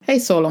Hey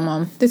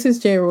Solomon, this is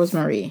J.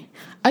 Rosemary.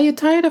 Are you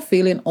tired of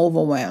feeling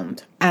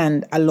overwhelmed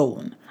and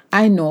alone?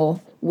 I know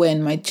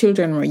when my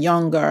children were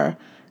younger,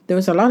 there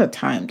was a lot of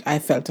times I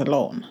felt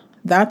alone.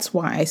 That's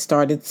why I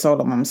started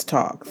Solomon's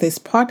Talk, this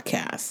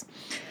podcast.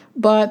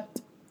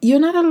 But you're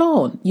not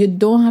alone. You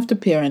don't have to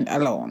parent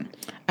alone.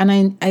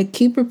 And I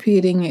keep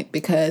repeating it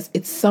because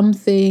it's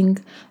something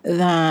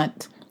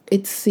that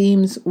it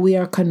seems we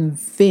are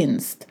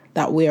convinced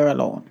that we're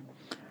alone.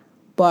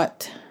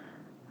 But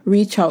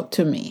reach out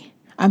to me.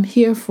 I'm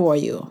here for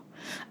you.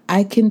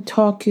 I can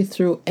talk you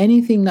through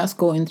anything that's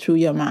going through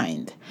your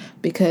mind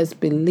because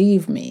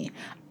believe me,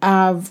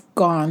 I've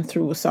gone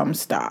through some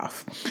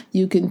stuff.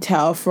 You can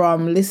tell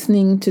from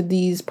listening to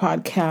these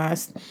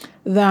podcasts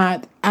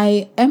that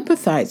I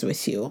empathize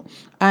with you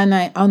and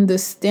I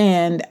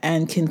understand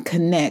and can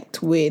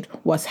connect with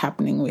what's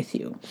happening with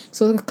you.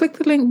 So click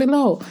the link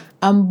below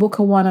and book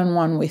a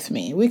one-on-one with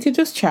me. We could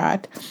just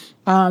chat.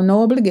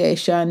 No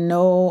obligation,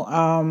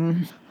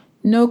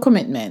 no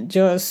commitment,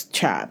 just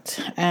chat.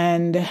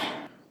 And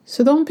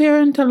so don't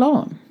parent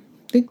alone.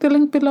 Click the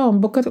link below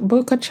and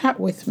book a chat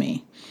with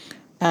me.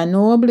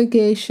 No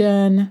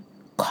obligation,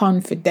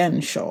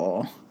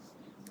 confidential,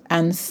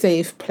 and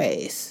safe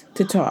place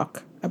to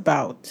talk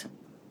about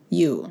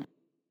you.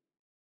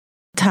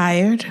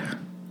 Tired,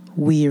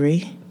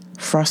 weary,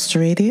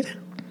 frustrated?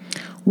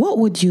 What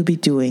would you be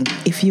doing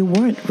if you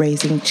weren't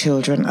raising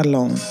children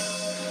alone?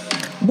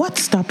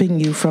 What's stopping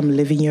you from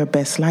living your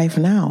best life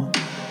now?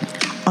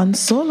 On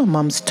Solo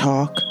Moms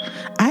Talk,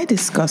 I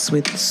discuss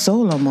with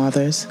solo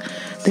mothers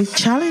the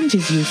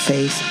challenges you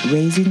face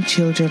raising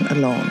children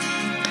alone.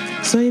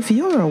 So if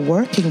you're a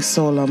working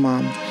solo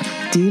mom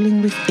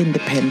dealing with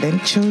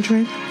independent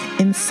children,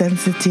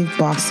 insensitive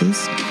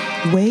bosses,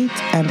 weight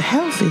and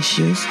health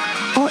issues,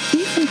 or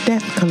even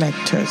debt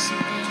collectors,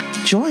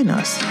 join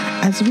us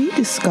as we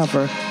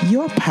discover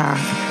your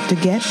path to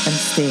get and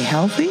stay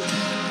healthy,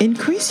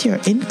 increase your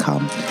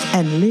income,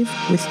 and live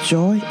with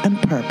joy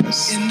and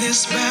purpose. In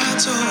this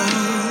battle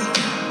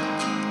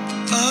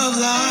of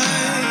life,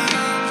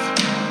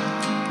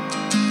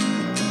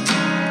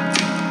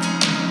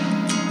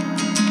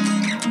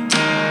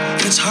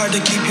 it's hard to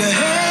keep your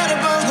head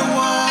above the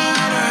water.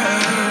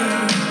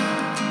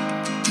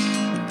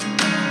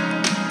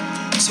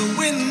 So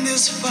win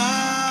this fight.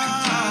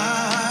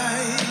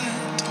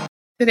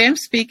 Today I'm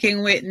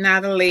speaking with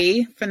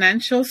Nathalie,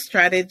 financial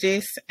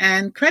strategist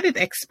and credit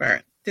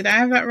expert. Did I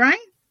have that right?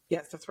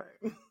 Yes, that's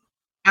right.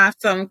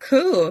 Awesome.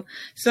 Cool.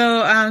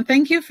 So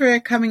thank you for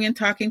coming and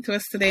talking to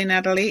us today,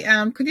 Nathalie.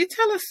 Could you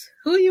tell us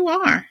who you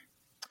are?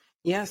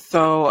 Yes.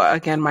 So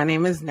again, my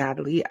name is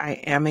Nathalie. I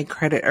am a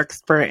credit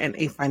expert and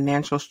a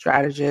financial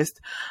strategist.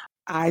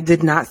 I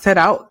did not set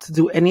out to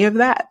do any of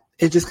that.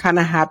 It just kind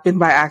of happened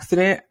by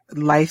accident.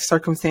 Life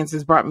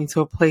circumstances brought me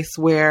to a place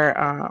where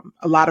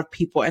a lot of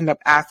people end up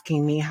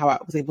asking me how I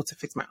was able to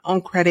fix my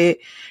own credit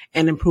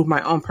and improve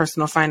my own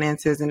personal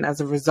finances. And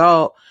as a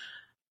result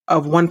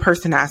of one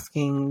person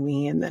asking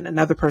me and then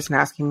another person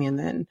asking me and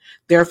then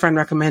their friend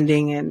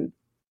recommending and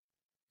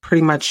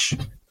pretty much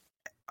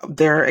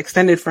their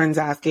extended friends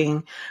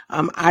asking,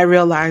 I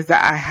realized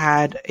that I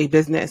had a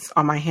business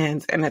on my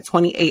hands. And at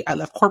 28, I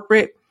left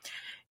corporate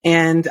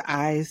and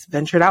I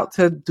ventured out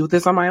to do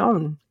this on my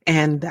own.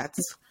 And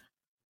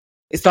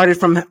it started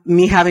from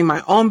me having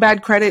my own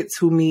bad credit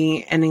to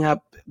me ending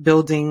up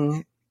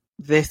building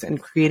this and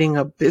creating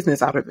a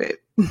business out of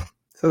it.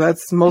 So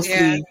that's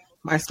mostly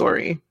my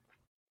story.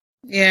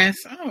 Yes.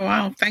 Oh,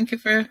 wow. Thank you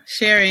for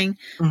sharing.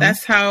 Mm-hmm.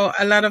 That's how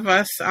a lot of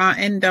us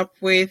end up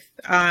with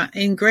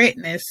in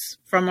greatness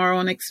from our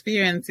own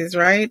experiences,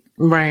 right?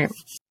 Right.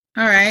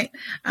 All right.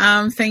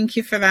 Thank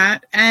you for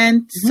that.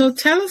 And so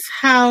tell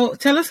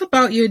us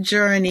about your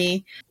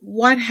journey.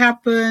 What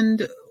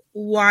happened?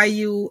 Why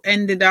you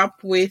ended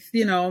up with,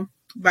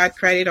 bad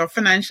credit or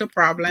financial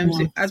problems,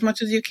 as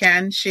much as you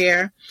can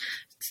share.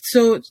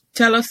 So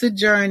tell us the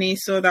journey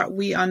so that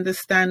we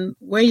understand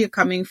where you're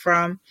coming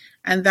from.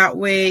 And that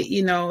way,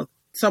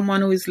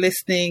 someone who is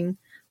listening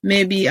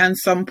may be on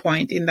some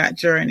point in that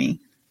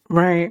journey.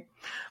 Right.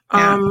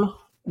 Yeah.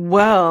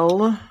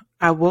 Well,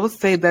 I will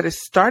say that it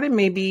started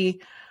maybe,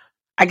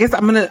 I guess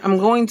I'm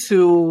going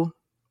to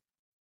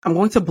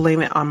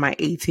blame it on my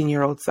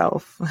 18-year-old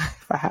self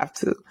if I have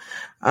to.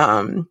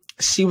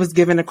 She was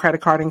given a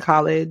credit card in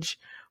college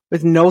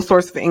with no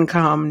source of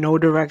income, no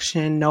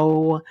direction,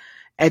 no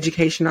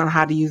education on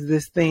how to use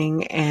this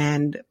thing.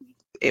 And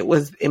it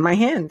was in my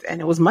hands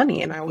and it was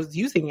money and I was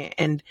using it.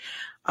 And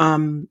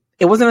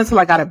it wasn't until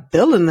I got a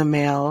bill in the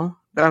mail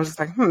that I was just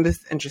like,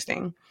 this is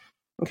interesting.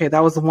 Okay,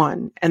 that was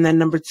one. And then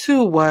number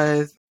two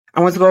was I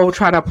went to go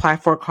try to apply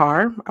for a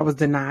car. I was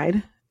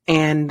denied.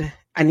 And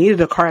I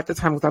needed a car at the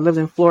time because I lived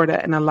in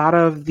Florida and a lot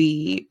of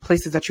the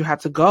places that you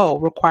had to go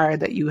required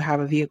that you have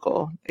a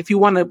vehicle if you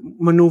want to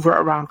maneuver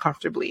around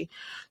comfortably.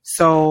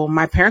 So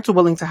my parents were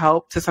willing to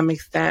help to some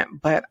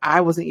extent, but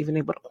I wasn't even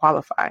able to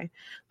qualify,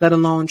 let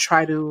alone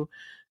try to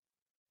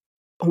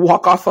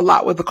walk off a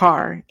lot with the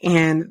car.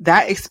 And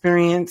that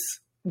experience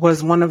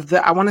was one of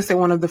the, I want to say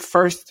one of the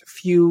first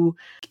few,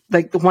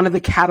 like one of the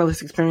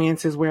catalyst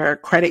experiences where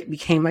credit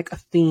became like a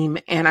theme.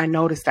 And I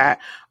noticed that,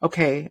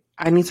 okay,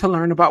 I need to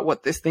learn about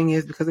what this thing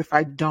is, because if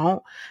I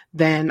don't,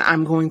 then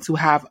I'm going to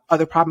have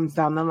other problems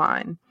down the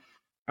line.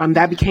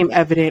 That became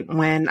evident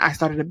when I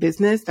started a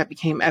business. That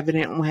became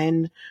evident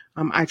when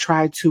I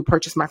tried to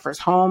purchase my first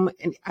home,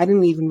 and I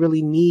didn't even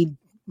really need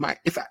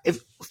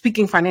if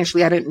speaking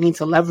financially, I didn't need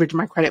to leverage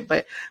my credit,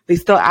 but they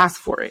still ask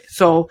for it.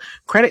 So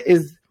credit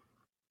is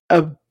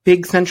a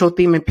big central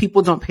theme, and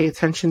people don't pay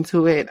attention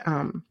to it.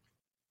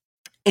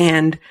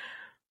 And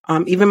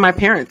even my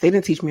parents, they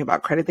didn't teach me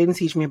about credit. They didn't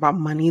teach me about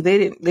money.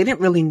 They didn't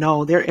really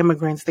know. They're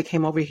immigrants. They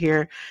came over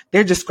here.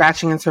 They're just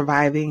scratching and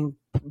surviving,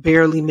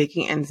 barely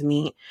making ends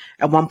meet.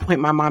 At one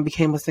point, my mom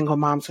became a single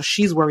mom, so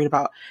she's worried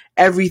about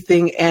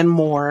everything and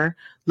more,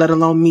 let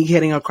alone me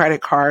getting a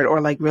credit card or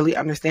like really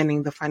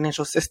understanding the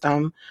financial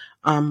system.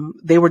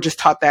 They were just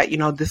taught that,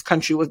 this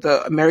country was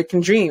the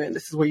American dream, and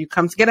this is where you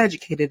come to get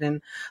educated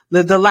and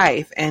live the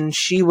life. And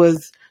she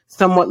was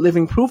somewhat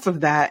living proof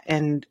of that,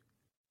 and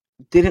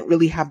didn't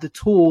really have the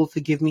tools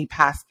to give me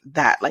past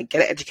that, like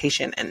get an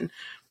education and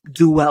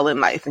do well in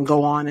life and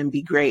go on and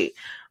be great.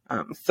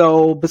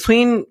 So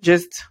between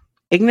just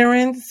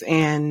ignorance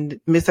and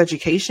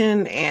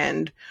miseducation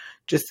and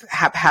just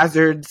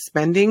haphazard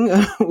spending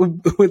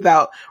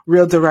without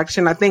real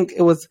direction, I think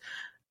it was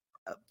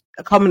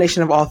a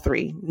combination of all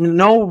three.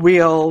 No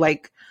real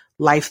like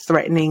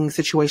life-threatening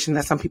situation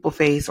that some people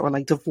face, or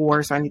like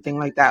divorce or anything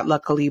like that,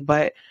 luckily,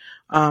 but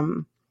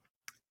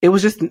it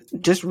was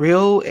just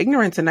real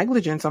ignorance and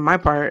negligence on my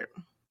part.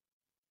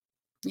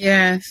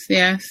 Yes,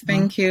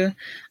 thank you.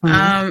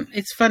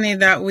 It's funny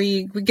that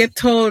we get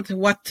told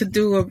what to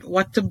do,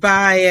 what to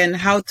buy, and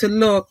how to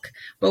look,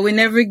 but we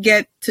never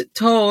get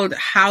told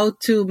how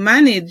to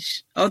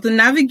manage, how to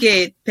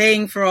navigate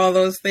paying for all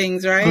those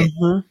things, right?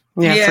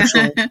 Yeah, for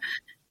sure.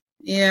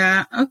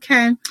 Yeah.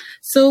 Okay.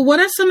 So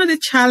what are some of the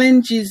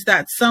challenges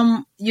that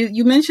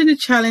you mentioned the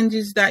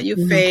challenges that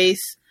you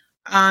face,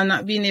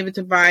 not being able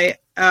to buy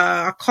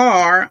a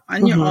car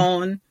on your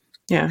own.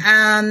 Yeah.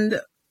 And,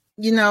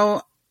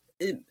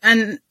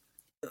 and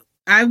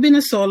I've been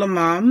a solo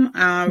mom,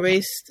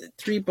 raised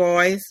 3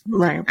 boys.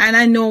 Right. And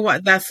I know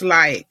what that's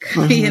like,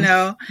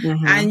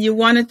 and you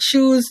want to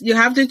choose, you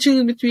have to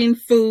choose between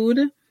food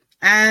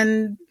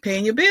and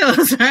paying your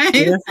bills,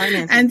 right?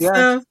 And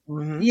so,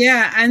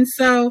 and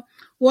so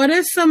what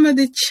are some of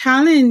the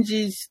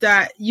challenges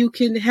that you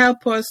can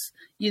help us,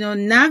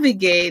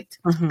 navigate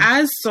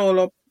as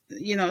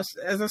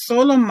as a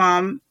solo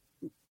mom,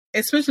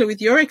 especially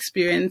with your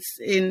experience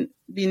in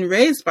being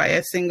raised by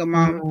a single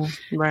mom?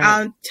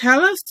 Right.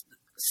 Tell us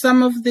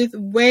some of the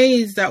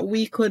ways that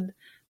we could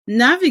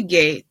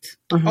navigate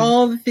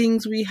all the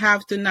things we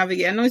have to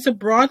navigate. I know it's a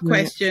broad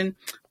question,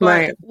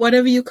 but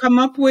whatever you come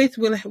up with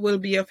will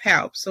be of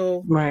help.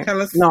 So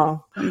tell us.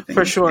 No,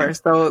 for sure. Yeah.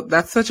 So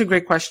that's such a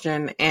great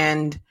question.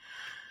 And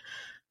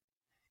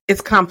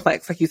it's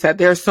complex. Like you said,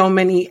 there are so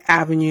many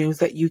avenues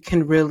that you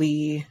can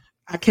really,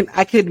 I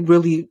could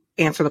really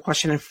answer the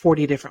question in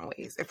 40 different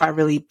ways if I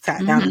really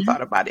sat down and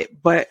thought about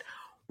it. But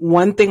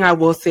one thing I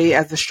will say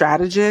as a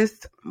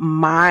strategist,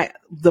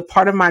 the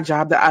part of my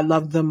job that I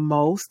love the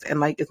most and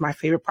like is my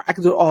favorite part, I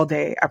could do it all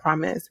day, I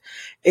promise,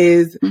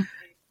 is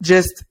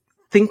just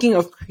thinking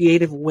of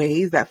creative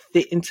ways that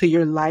fit into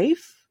your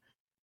life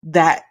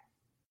that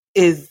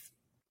is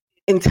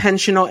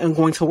intentional and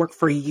going to work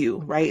for you,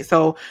 right?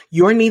 So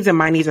your needs and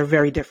my needs are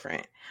very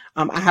different.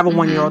 I have a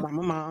 1-year-old, I'm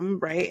a mom,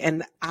 right?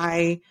 And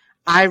I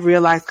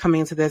realized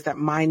coming into this that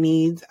my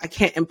needs, I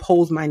can't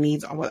impose my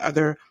needs on what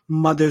other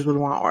mothers would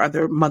want or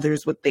other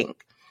mothers would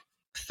think.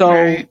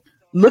 So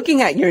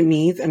looking at your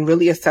needs and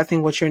really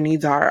assessing what your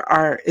needs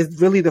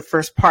is really the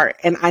first part.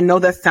 And I know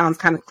that sounds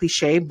kind of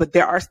cliche, but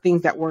there are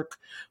things that work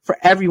for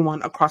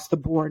everyone across the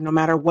board, no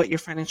matter what your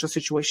financial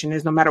situation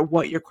is, no matter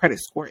what your credit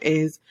score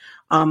is.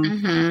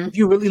 If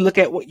you really look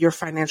at what your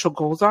financial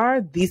goals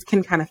are, these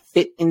can kind of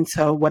fit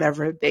into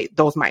whatever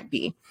those might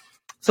be.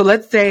 So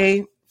let's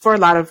say for a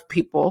lot of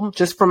people,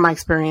 just from my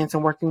experience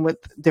and working with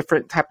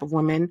different type of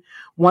women,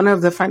 one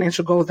of the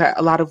financial goals that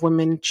a lot of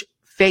women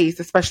face,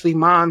 especially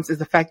moms, is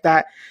the fact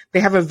that they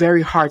have a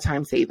very hard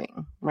time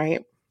saving,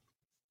 right?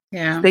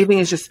 Yeah. Saving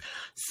is just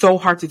so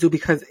hard to do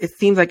because it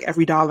seems like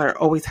every dollar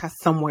always has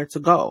somewhere to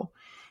go.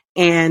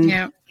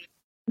 And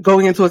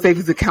going into a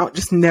savings account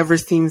just never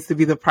seems to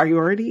be the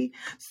priority.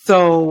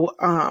 So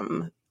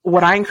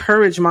what I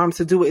encourage moms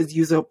to do is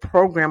use a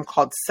program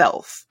called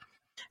Self.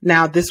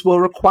 Now, this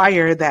will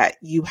require that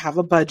you have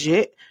a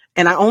budget,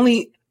 and I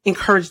only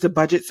encourage the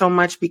budget so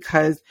much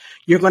because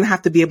you're going to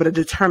have to be able to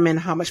determine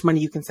how much money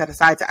you can set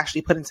aside to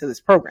actually put into this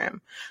program.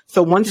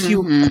 So once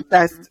you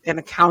assessed and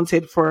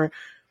accounted for,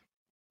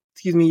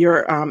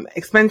 your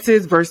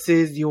expenses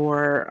versus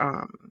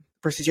your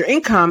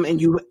income,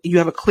 and you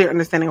have a clear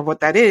understanding of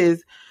what that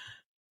is,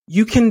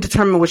 you can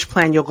determine which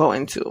plan you'll go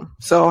into.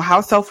 So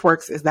how Self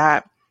works is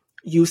that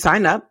you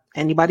sign up.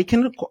 Anybody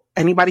can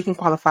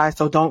qualify,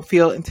 so don't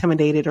feel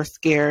intimidated or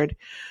scared.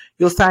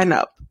 You'll sign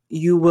up.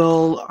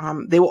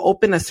 they will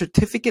open a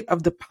certificate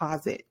of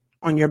deposit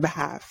on your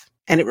behalf,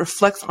 and it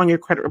reflects on your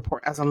credit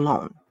report as a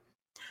loan.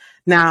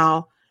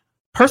 Now,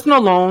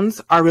 personal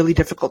loans are really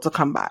difficult to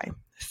come by.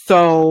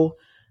 So,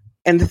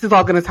 and this is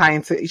all going to tie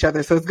into each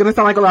other. So it's going to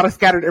sound like a lot of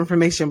scattered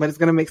information, but it's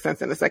going to make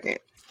sense in a second.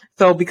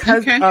 So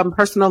because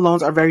personal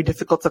loans are very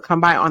difficult to come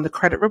by on the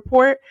credit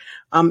report,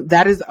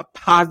 that is a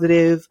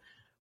positive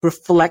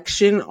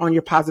reflection on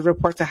your positive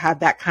report to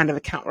have that kind of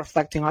account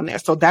reflecting on there.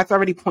 So that's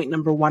already point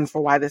number one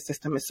for why this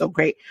system is so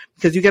great,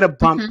 because you get a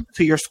bump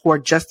to your score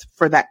just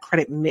for that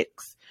credit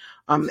mix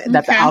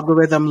that the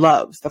algorithm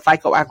loves, the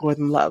FICO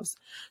algorithm loves.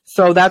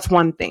 So that's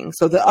one thing.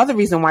 So the other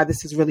reason why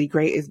this is really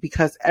great is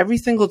because every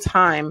single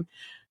time,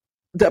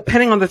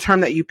 depending on the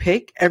term that you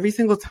pick, every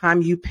single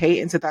time you pay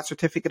into that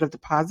certificate of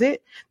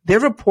deposit, they're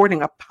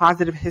reporting a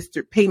positive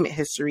payment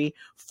history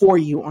for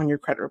you on your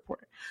credit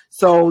report.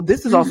 So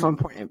this is also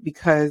important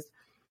because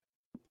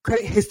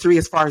credit history,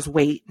 as far as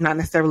weight, not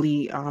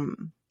necessarily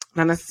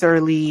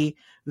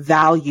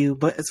value,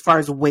 but as far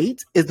as weight,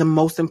 is the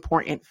most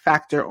important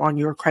factor on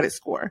your credit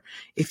score.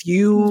 If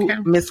you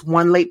miss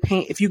one late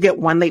payment, if you get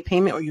one late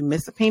payment or you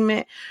miss a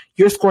payment,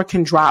 your score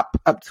can drop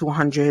up to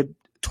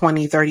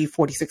 120, 30,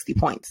 40, 60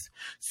 points.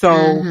 So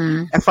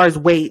as far as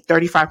weight,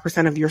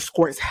 35% of your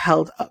score is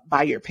held up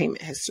by your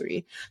payment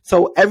history.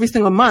 So every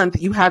single month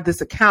you have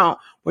this account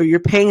where you're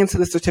paying into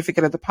the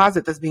certificate of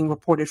deposit that's being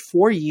reported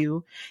for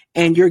you,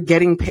 and you're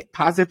getting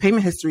positive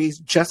payment histories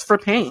just for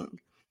paying.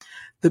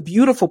 The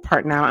beautiful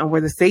part now, and where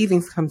the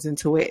savings comes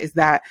into it, is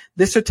that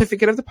this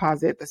certificate of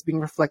deposit that's being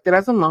reflected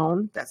as a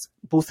loan, that's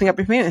boosting up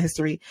your payment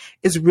history,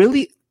 it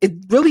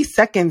really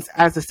seconds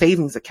as a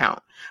savings account,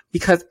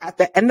 because at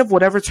the end of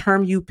whatever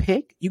term you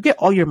pick, you get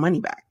all your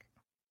money back.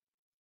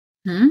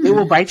 They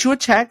will write you a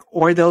check,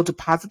 or they'll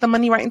deposit the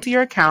money right into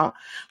your account.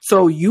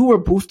 So you were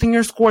boosting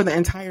your score the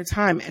entire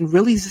time and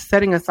really just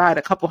setting aside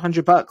a couple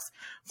 $100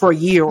 for a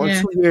year or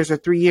 2 years or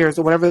 3 years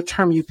or whatever the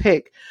term you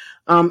pick.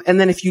 And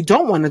then if you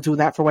don't want to do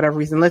that for whatever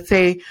reason, let's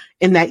say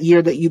in that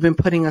year that you've been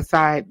putting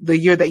aside, the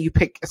year that you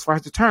pick as far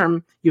as the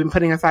term, you've been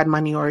putting aside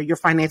money, or your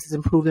finances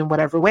improved in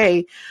whatever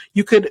way,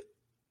 you could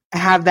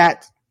have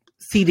that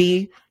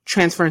CD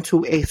transfer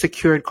into a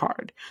secured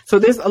card. So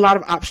there's a lot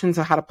of options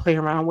on how to play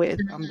around with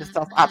the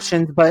self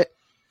options, but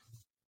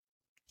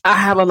I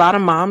have a lot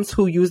of moms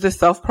who use the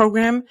self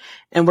program,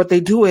 and what they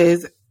do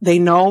is they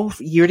know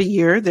year to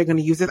year they're going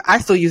to use it. I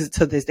still use it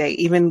to this day,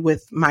 even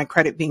with my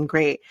credit being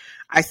great.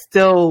 I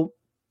still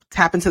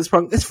tap into this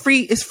program. It's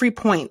free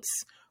points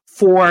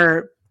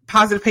for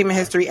positive payment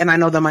history, and I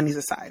know the money's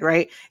aside,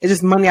 right? It's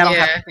just money I don't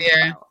have to think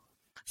about.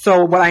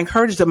 So what I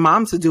encourage the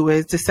moms to do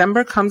is,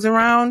 December comes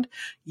around,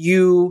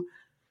 you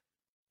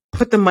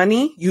put the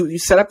money, you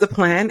set up the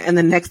plan, and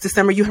the next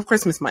December you have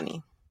Christmas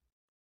money.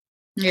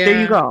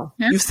 There you go.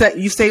 You saved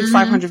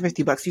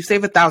 $550. You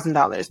save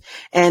 $1,000,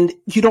 and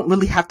you don't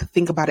really have to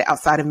think about it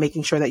outside of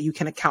making sure that you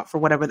can account for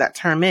whatever that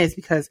term is,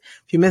 because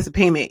if you miss a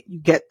payment, you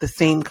get the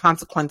same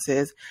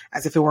consequences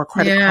as if it were a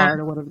credit card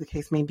or whatever the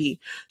case may be.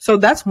 So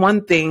that's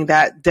one thing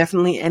that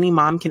definitely any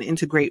mom can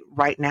integrate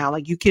right now.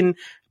 Like, you can,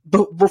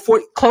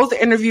 before close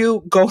the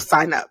interview, go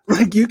sign up.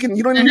 Like, you don't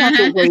even have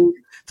to wait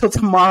till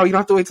tomorrow. You don't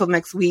have to wait till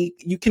next week.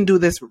 You can do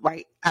this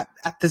right at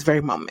this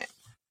very moment.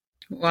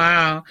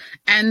 Wow.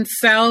 And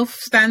self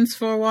stands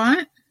for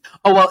what?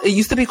 Oh, well, it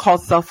used to be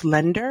called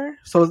self-lender.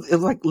 So it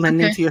was like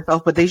lending to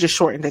yourself, but they just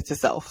shortened it to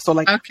self. So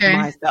like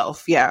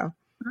myself. Yeah.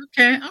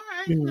 Okay. All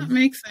right. That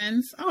makes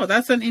sense. Oh,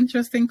 that's an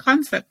interesting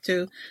concept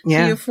too. So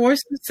you're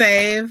forced to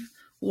save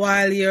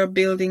while you're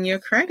building your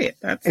credit.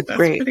 That's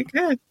great. Pretty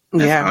good.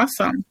 That's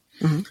awesome.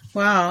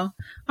 Wow.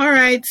 All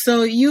right.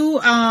 So you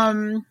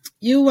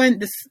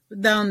went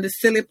down the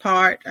silly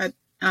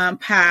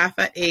path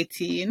at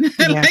 18,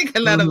 like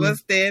a lot of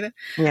us did.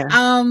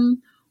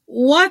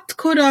 What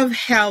could have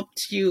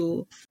helped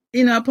you,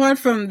 apart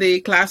from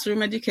the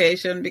classroom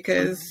education,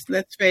 because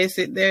let's face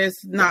it, there's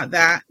not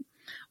that.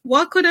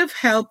 What could have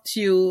helped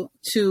you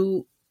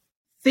to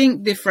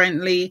think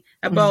differently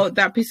about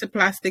that piece of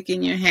plastic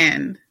in your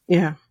hand?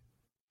 Yeah.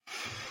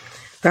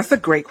 That's a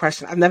great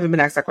question. I've never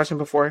been asked that question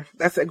before.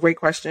 That's a great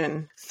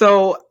question.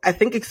 So I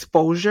think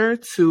exposure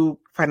to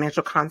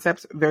financial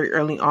concepts very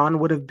early on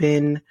would have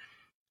been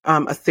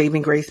a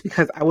saving grace,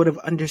 because I would have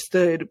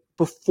understood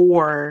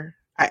before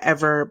I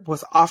ever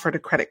was offered a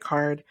credit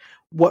card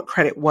what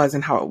credit was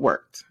and how it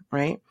worked,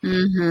 right?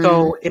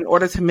 So in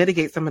order to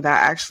mitigate some of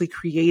that, I actually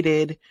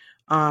created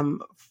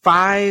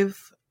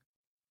 5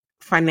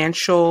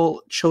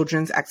 financial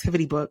children's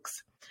activity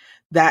books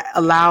that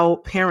allow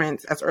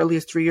parents as early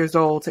as 3 years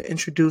old to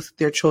introduce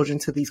their children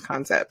to these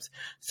concepts.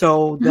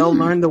 So they'll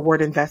learn the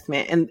word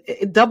investment, and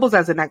it doubles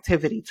as an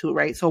activity too,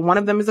 right? So one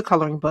of them is a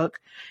coloring book,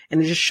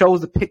 and it just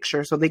shows the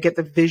picture, so they get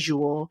the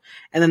visual.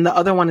 And then the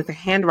other one is a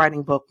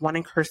handwriting book, one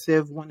in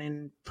cursive, one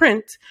in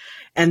print.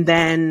 And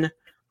then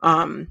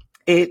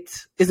it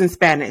is in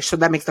Spanish, so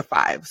that makes the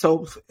 5.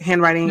 So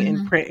handwriting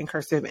in print and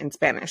cursive in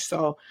Spanish.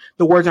 So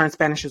the words are in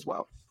Spanish as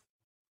well.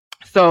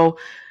 So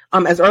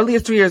As early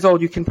as 3 years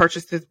old, you can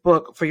purchase this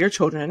book for your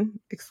children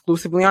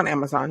exclusively on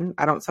Amazon.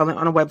 I don't sell it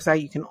on a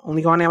website. You can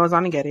only go on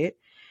Amazon and get it.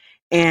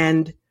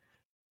 And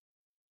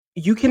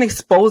you can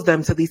expose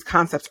them to these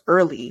concepts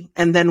early.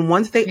 And then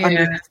once they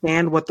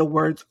understand what the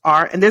words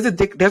are, and there's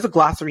a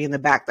glossary in the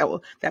back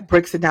that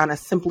breaks it down as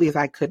simply as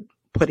I could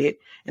put it.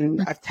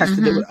 And I've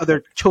tested it with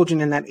other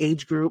children in that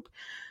age group.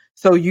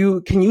 So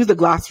you can use the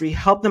glossary,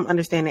 help them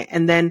understand it.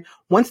 And then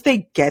once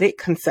they get it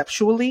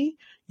conceptually,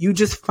 you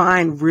just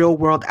find real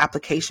world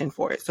application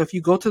for it. So if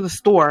you go to the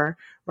store,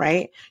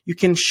 right, you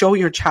can show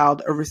your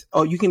child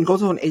or you can go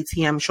to an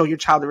ATM, show your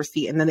child a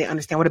receipt, and then they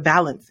understand what a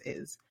balance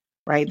is,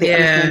 right? They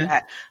understand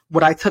that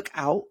what I took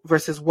out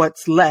versus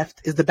what's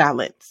left is the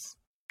balance.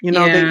 You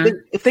know,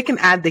 if they can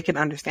add, they can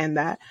understand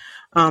that.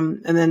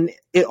 And then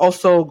it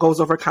also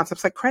goes over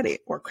concepts like credit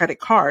or credit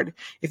card.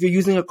 If you're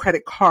using a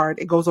credit card,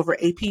 it goes over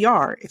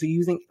APR. If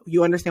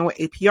you understand what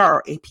APR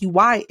or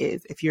APY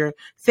is, if you're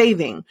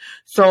saving.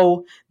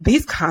 So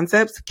these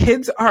concepts,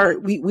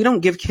 we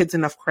don't give kids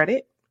enough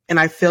credit. And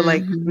I feel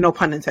like, no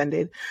pun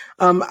intended,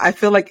 I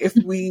feel like if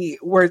we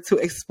were to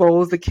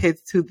expose the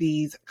kids to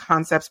these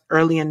concepts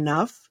early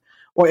enough,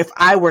 or if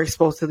I were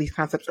exposed to these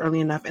concepts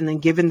early enough and then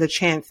given the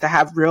chance to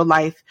have real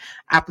life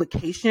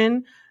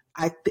application,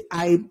 I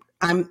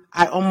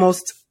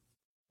almost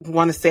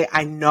want to say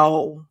I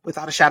know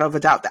without a shadow of a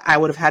doubt that I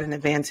would have had an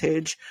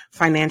advantage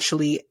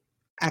financially,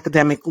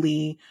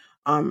 academically,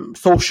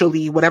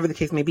 socially, whatever the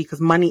case may be, because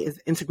money is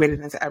integrated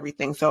into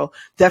everything. So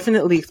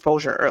definitely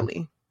exposure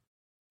early.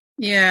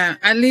 Yeah,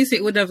 at least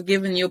it would have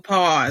given you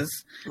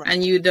pause,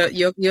 and your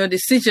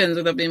decisions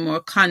would have been more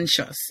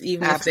conscious,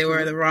 even if they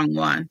were the wrong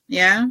one.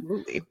 Yeah.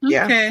 Absolutely.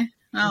 Yeah. Okay.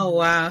 Oh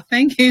wow!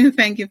 Thank you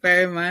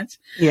very much.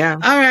 Yeah.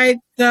 All right.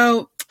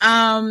 So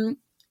I'm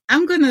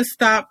gonna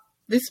stop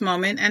this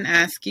moment and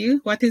ask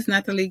you, what is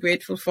Nathalie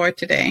grateful for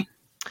today?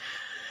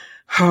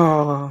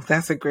 Oh,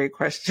 that's a great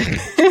question.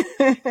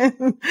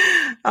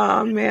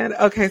 Oh man.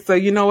 Okay. So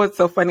you know what's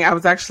so funny? I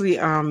was actually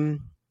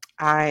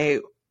I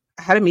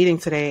had a meeting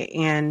today,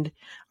 and I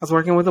was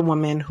working with a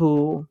woman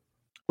who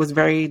was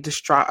very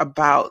distraught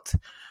about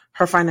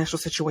her financial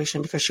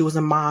situation because she was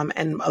a mom,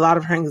 and a lot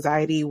of her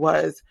anxiety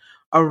was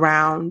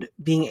around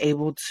being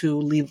able to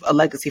leave a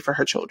legacy for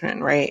her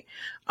children, right?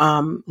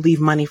 Leave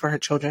money for her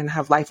children,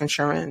 have life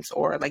insurance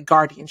or like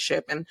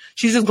guardianship. And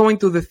she's just going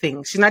through the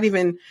things. She's not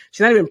even,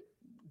 the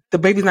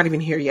baby's not even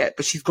here yet,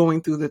 but she's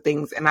going through the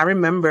things. And I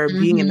remember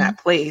being in that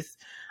place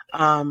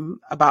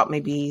about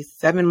maybe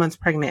 7 months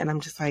pregnant. And I'm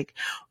just like,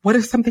 what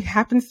if something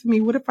happens to me?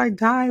 What if I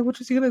die?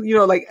 What is she gonna,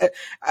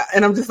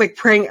 and I'm just like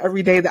praying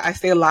every day that I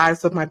stay alive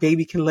so my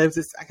baby can live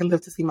I can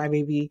live to see my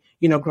baby,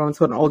 grow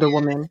into an older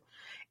woman.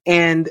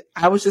 And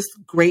I was just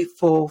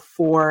grateful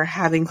for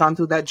having gone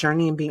through that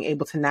journey and being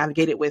able to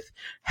navigate it with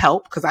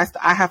help. Cause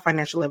I have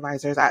financial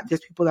advisors. There's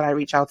people that I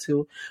reach out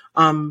to,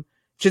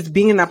 just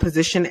being in that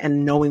position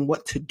and knowing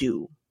what to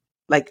do,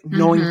 like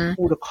knowing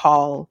who to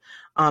call,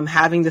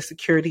 having the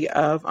security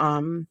of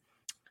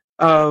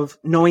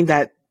knowing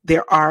that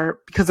there are,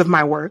 because of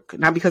my work,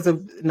 not because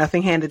of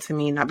nothing handed to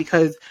me, not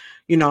because,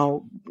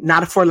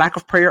 not for lack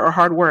of prayer or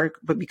hard work,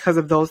 but because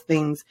of those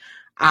things,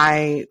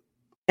 I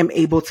am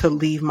able to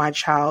leave my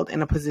child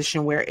in a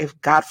position where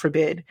if God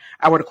forbid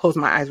I were to close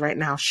my eyes right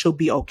now, she'll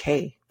be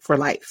okay for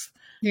life.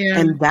 Yeah.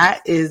 And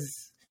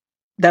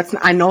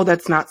I know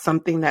that's not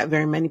something that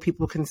very many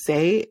people can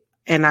say.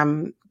 And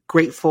I'm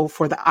grateful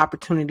for the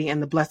opportunity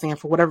and the blessing. And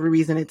for whatever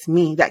reason it's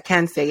me that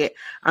can say it,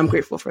 I'm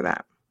grateful for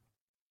that.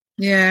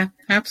 Yeah,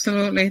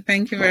 absolutely.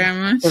 Thank you very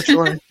much. For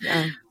sure.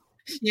 Yeah.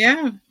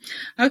 Yeah.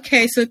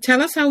 Okay. So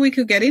tell us how we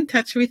could get in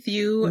touch with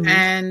you.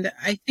 And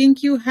I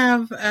think you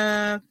have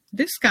a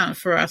discount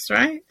for us,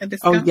 right? A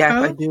discount yes,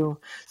 code? I do.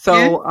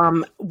 So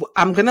I'm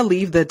going to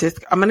leave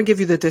I'm going to give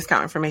you the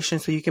discount information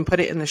so you can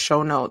put it in the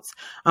show notes.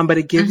 But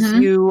it gives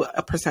you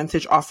a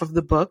percentage off of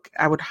the book.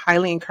 I would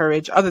highly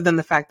encourage, other than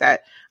the fact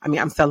that,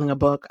 I'm selling a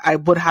book, I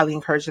would highly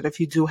encourage that if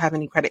you do have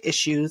any credit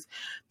issues,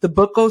 the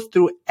book goes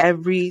through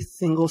every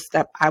single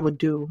step I would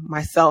do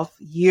myself,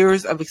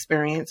 years of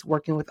experience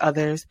working with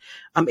others.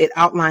 It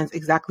outlines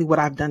exactly what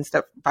I've done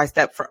step by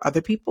step for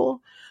other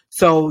people.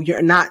 So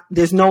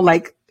there's no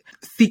like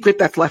secret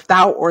that's left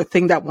out or a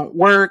thing that won't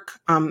work.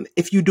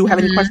 If you do have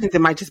any questions,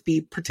 it might just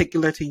be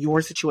particular to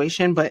your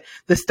situation, but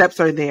the steps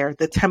are there.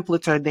 The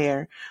templates are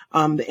there.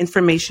 The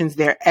information's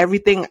there.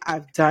 Everything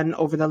I've done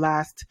over the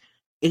last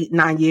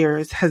 8-9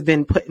 years has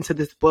been put into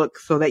this book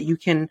so that you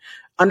can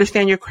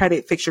understand your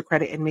credit, fix your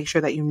credit, and make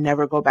sure that you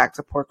never go back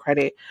to poor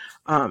credit.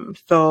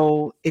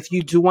 So if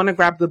you do want to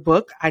grab the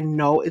book, I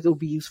know it will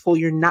be useful.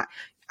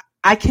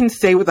 I can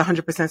say with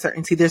 100%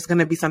 certainty, there's going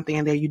to be something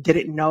in there you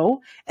didn't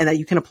know and that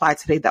you can apply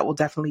today that will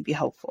definitely be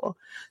helpful.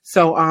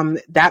 So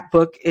that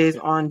book is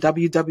on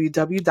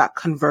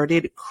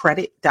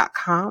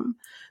www.convertedcredit.com.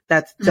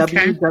 That's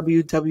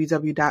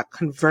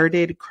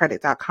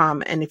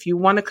www.convertedcredit.com. And if you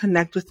want to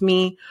connect with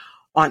me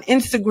on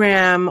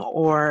Instagram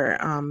or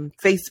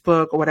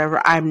Facebook or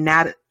whatever. I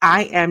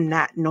am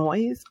Nat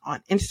Noise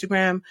on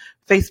Instagram,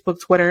 Facebook,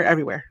 Twitter,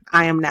 everywhere.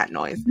 I am Nat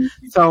Noise.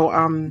 So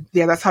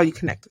yeah, that's how you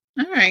connect.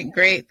 All right,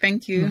 great.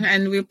 Thank you.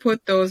 And we'll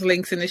put those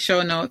links in the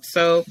show notes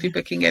so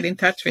people can get in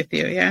touch with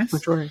you. Yes? For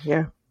sure,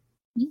 yeah.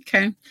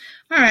 Okay.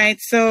 All right.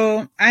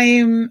 So I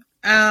am,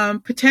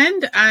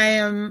 pretend I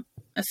am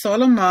a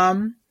solo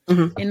mom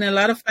in a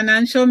lot of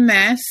financial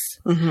mess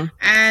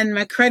and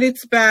my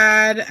credit's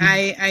bad.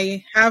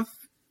 I have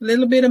a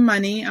little bit of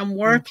money. I'm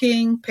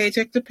working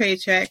paycheck to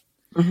paycheck.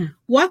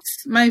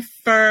 What's my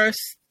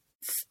first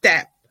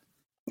step?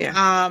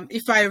 Yeah.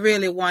 If I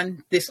really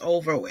want this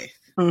over with,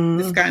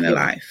 this kind of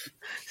life.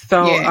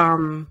 So,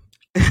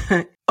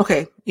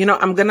 okay,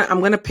 I'm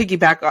gonna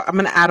piggyback. I'm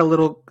gonna add a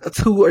little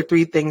 2 or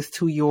 3 things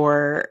to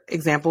your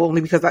example,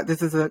 only because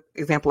this is an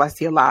example I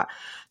see a lot.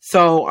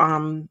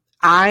 So,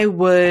 I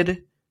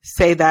would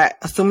say that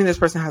assuming this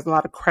person has a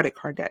lot of credit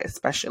card debt,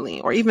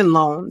 especially, or even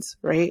loans,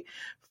 right?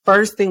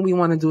 First thing we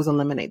want to do is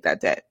eliminate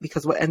that debt,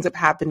 because what ends up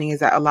happening is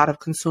that a lot of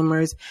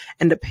consumers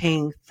end up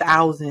paying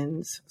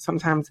thousands,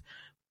 sometimes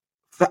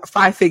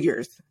 5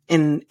 figures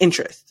in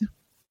interest.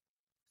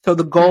 So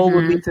the goal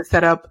would be to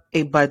set up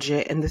a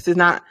budget. And this is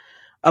not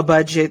a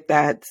budget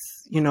that's,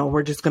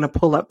 we're just going to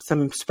pull up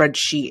some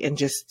spreadsheet and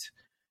just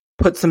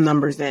put some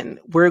numbers in.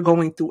 We're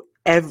going through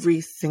every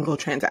single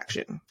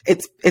transaction.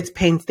 It's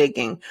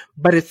painstaking,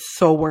 but it's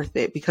so worth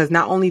it, because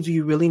not only do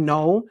you really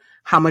know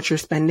how much you're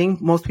spending,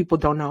 most people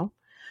don't know,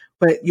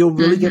 but you'll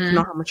really get to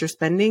know how much you're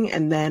spending.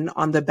 And then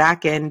on the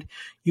back end,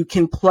 you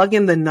can plug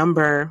in the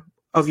number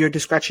of your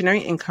discretionary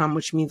income,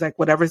 which means like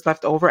whatever's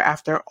left over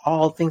after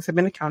all things have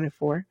been accounted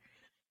for.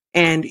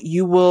 And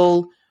you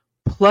will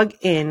plug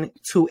in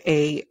to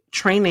a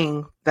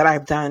training that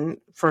I've done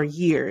for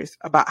years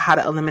about how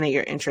to eliminate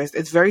your interest.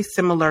 It's very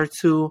similar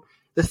to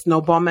the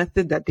snowball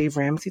method that Dave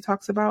Ramsey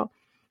talks about.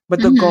 But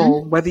the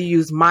goal, whether you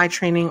use my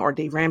training or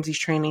Dave Ramsey's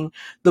training,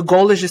 the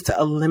goal is just to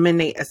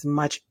eliminate as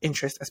much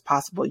interest as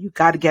possible. You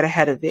got to get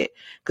ahead of it,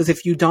 because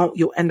if you don't,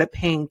 you'll end up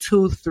paying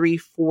 2, 3,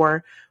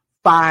 4,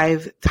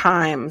 5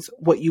 times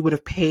what you would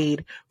have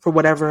paid for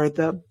whatever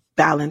the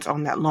balance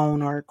on that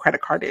loan or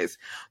credit card is.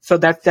 So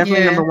that's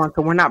definitely number one.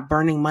 So we're not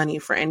burning money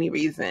for any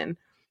reason.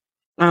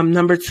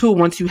 Number 2,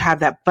 once you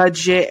have that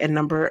budget and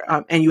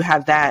and you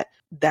have that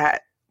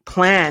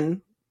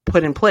plan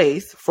put in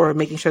place for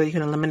making sure that you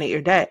can eliminate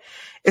your debt,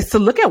 is to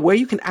look at where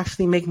you can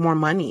actually make more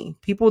money.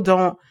 People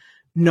don't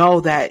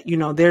know that,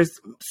 there's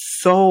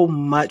so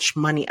much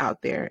money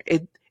out there.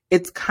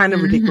 It's kind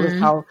of ridiculous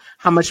how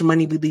much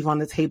money we leave on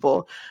the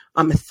table.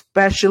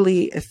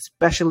 Especially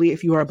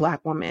if you are a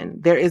Black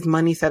woman, there is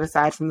money set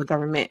aside from the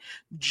government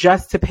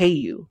just to pay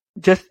you.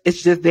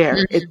 It's just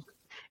there.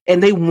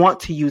 And they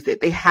want to use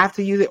it. They have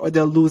to use it or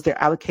they'll lose their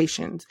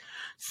allocations.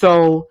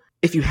 So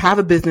if you have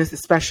a business,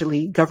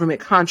 especially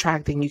government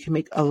contracting, you can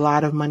make a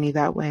lot of money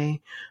that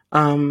way.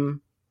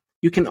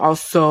 You can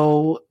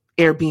also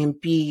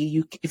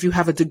Airbnb. If you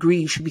have a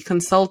degree, you should be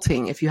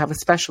consulting. If you have a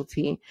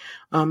specialty,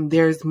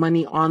 there's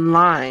money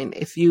online.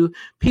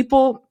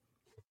 People,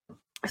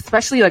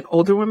 especially like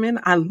older women,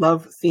 I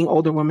love seeing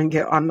older women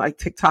get on like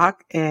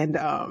TikTok and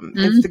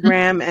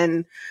Instagram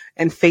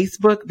and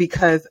Facebook,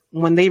 because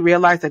when they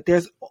realize that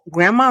there's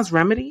grandma's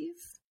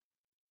remedies,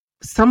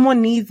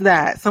 someone needs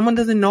that. Someone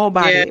doesn't know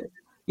about it.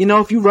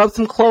 If you rub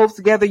some cloves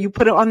together, you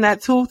put it on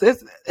that tooth,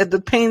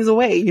 the pain's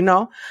away,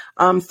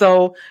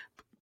 So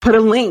put a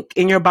link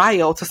in your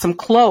bio to some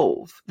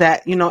clove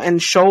that,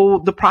 and show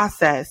the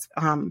process.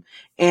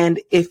 And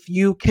if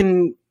you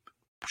can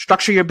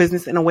structure your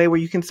business in a way where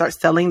you can start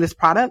selling this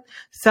product,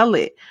 sell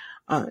it.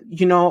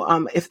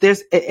 If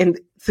there's, and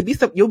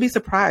you'll be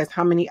surprised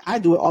how many, I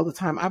do it all the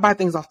time. I buy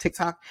things off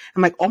TikTok.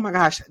 I'm like, oh my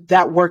gosh,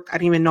 that worked. I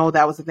didn't even know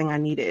that was the thing I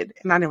needed.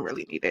 And I didn't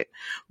really need it,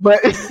 but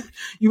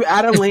you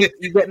add a link,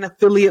 you get an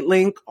affiliate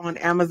link on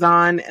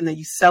Amazon, and then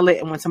you sell it.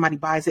 And when somebody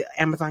buys it,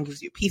 Amazon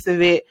gives you a piece of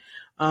it.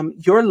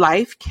 Your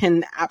life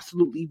can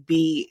absolutely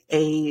be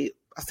a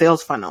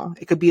sales funnel.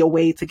 It could be a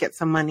way to get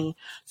some money.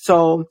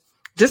 So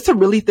just to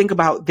really think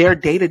about their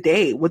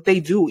day-to-day, what they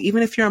do,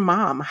 even if you're a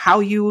mom,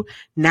 how you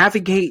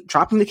navigate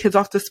dropping the kids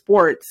off to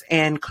sports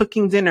and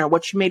cooking dinner,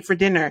 what you made for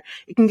dinner.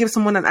 It can give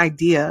someone an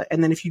idea.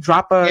 And then if you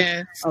drop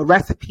a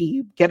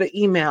recipe, get an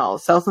email,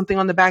 sell something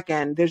on the back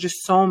end, there's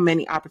just so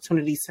many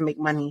opportunities to make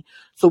money.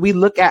 So we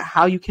look at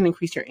how you can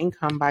increase your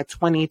income by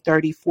 20,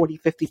 30, 40,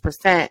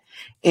 50%.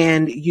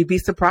 And you'd be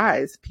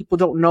surprised. People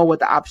don't know what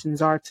the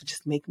options are to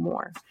just make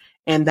more.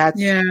 And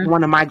that's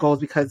one of my goals,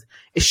 because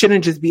it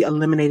shouldn't just be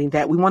eliminating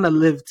debt. We want to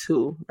live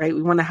too, right?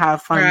 We want to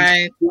have fun.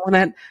 Right. We want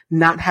to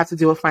not have to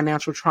deal with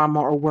financial trauma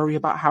or worry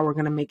about how we're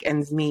going to make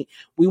ends meet.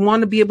 We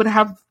want to be able to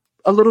have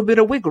a little bit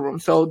of wiggle room.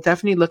 So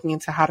definitely looking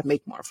into how to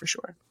make more for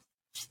sure.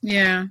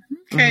 Yeah.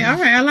 Okay. All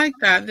right. I like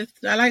that.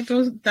 I like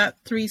that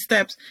 3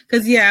 steps,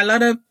 because a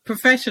lot of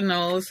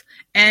professionals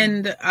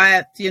end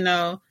at,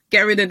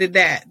 get rid of the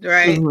debt,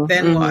 right?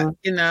 Then what,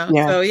 Yeah,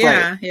 so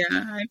right.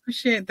 I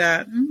appreciate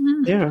that.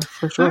 Yeah,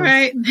 for sure. All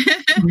right.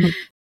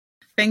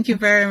 Thank you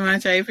very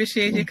much. I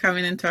appreciate you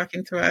coming and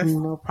talking to us.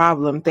 No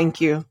problem.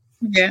 Thank you.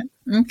 Yeah.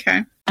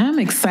 Okay. I'm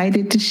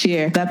excited to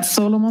share that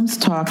Solomon's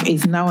Talk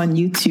is now on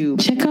YouTube.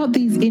 Check out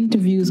these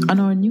interviews on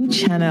our new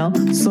channel,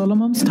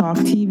 Solomon's Talk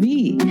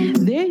TV.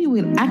 There you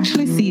will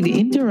actually see the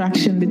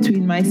interaction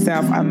between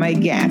myself and my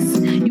guests.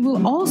 You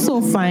will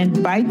also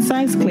find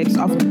bite-sized clips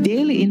of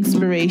daily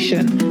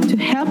inspiration to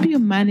help you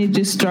manage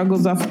the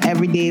struggles of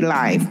everyday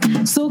life.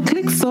 So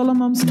click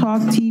Solomon's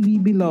Talk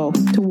TV below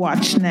to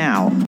watch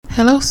now.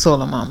 Hello,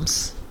 Solo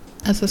Moms.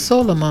 As a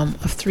solo mom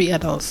of 3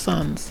 adult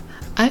sons,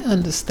 I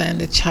understand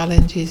the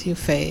challenges you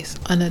face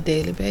on a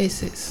daily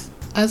basis.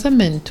 As a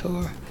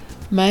mentor,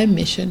 my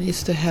mission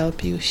is to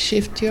help you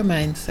shift your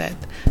mindset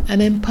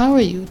and empower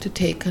you to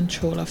take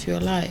control of your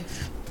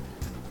life,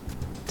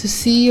 to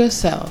see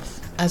yourself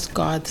as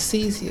God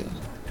sees you.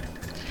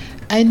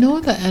 I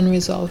know that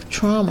unresolved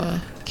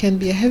trauma can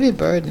be a heavy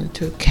burden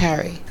to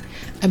carry,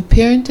 and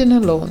parenting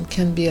alone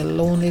can be a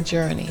lonely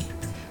journey,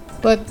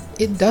 but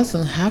it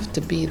doesn't have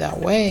to be that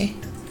way.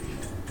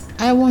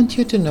 I want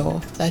you to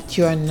know that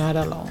you are not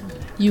alone.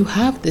 You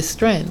have the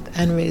strength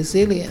and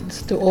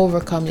resilience to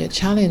overcome your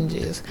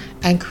challenges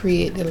and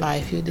create the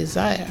life you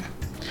desire.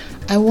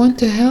 I want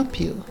to help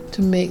you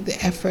to make the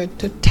effort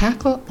to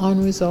tackle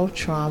unresolved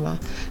trauma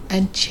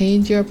and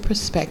change your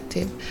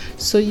perspective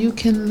so you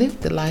can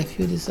live the life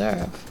you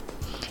deserve.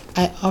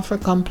 I offer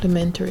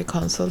complimentary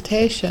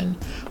consultation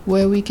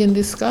where we can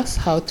discuss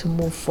how to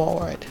move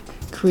forward,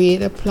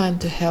 create a plan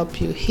to help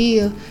you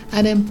heal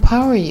and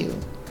empower you.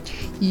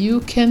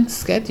 You can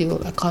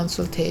schedule a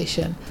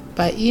consultation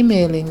by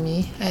emailing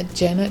me at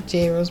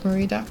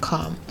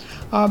jen@jrosemary.com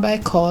or by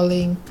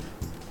calling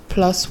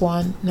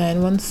 +1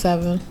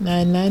 917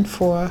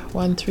 994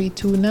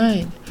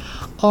 1329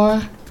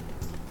 or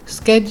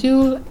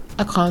schedule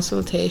a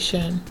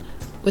consultation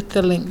with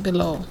the link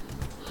below.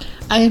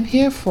 I am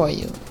here for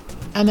you,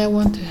 and I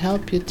want to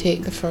help you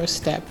take the first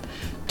step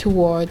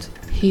towards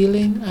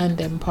healing and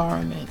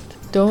empowerment.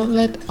 Don't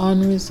let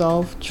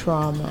unresolved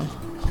trauma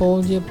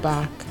hold you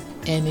back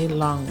any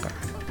longer.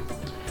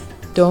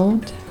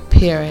 Don't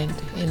parent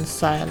in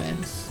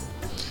silence.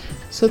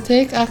 So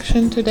take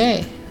action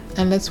today,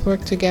 and let's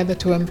work together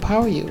to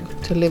empower you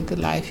to live the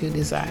life you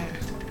desire.